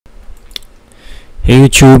Hey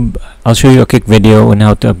YouTube, I'll show you a quick video on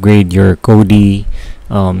how to upgrade your Kodi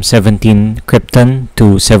 17 Krypton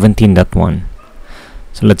to 17.1.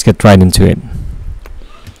 So let's get right into it.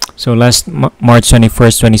 So last March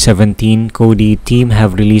 21st, 2017, Kodi team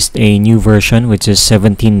have released a new version which is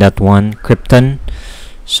 17.1 Krypton.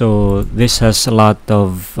 So this has a lot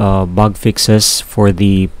of bug fixes for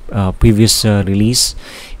the previous release.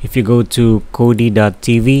 If you go to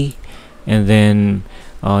kodi.tv and then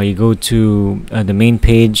you go to the main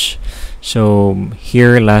page, so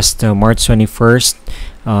here last March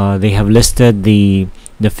 21st they have listed the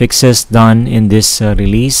fixes done in this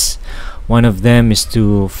release. One of them is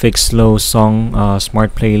to fix slow song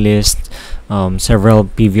smart playlist, several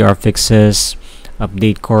PVR fixes,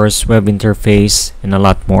 update course web interface, and a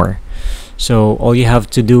lot more. So all you have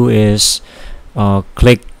to do is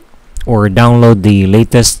click or download the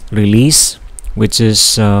latest release, which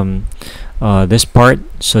is this part.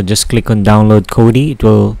 So just click on download Kodi.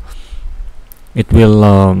 It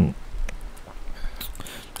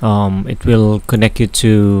will connect you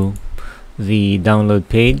to the download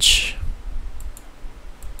page.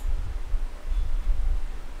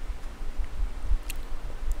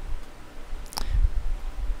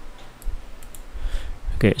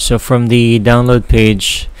 Okay, so from the download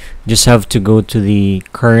page, just have to go to the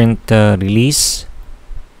current release.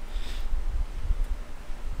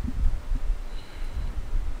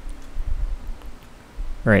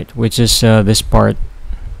 Right, which is this part.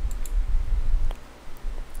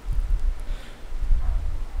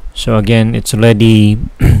 So again, it's already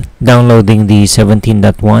downloading the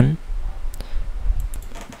 17.1.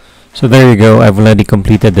 So there you go, I've already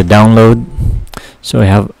completed the download. So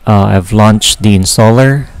I've launched the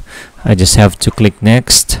installer. I just have to click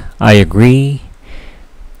next. I agree.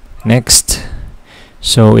 Next.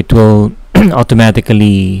 So it will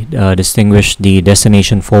automatically distinguish the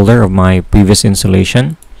destination folder of my previous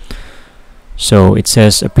installation. So it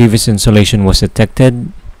says a previous installation was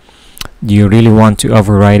detected. Do you really want to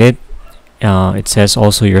override it? It says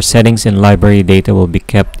also your settings and library data will be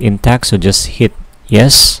kept intact, so just hit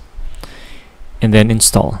yes and then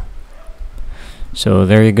install. So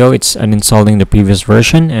there you go, it's uninstalling the previous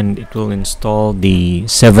version and it will install the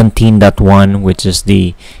 17.1, which is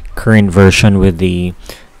the current version with the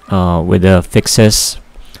fixes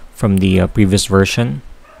from the previous version.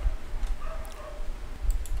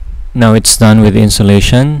 Now it's done with the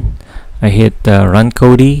installation. I hit run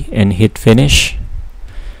Kodi and hit finish,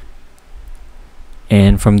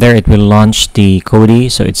 and from there it will launch the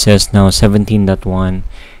Kodi. So it says now 17.1,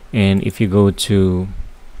 and if you go to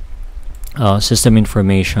system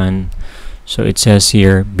information, so it says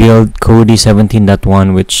here build Kodi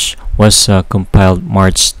 17.1, which was compiled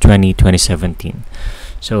March 2017.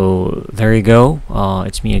 So there you go.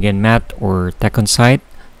 It's me again, Matt, or Tech on Site.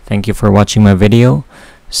 Thank you for watching my video.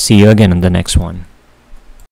 See you again on the next one.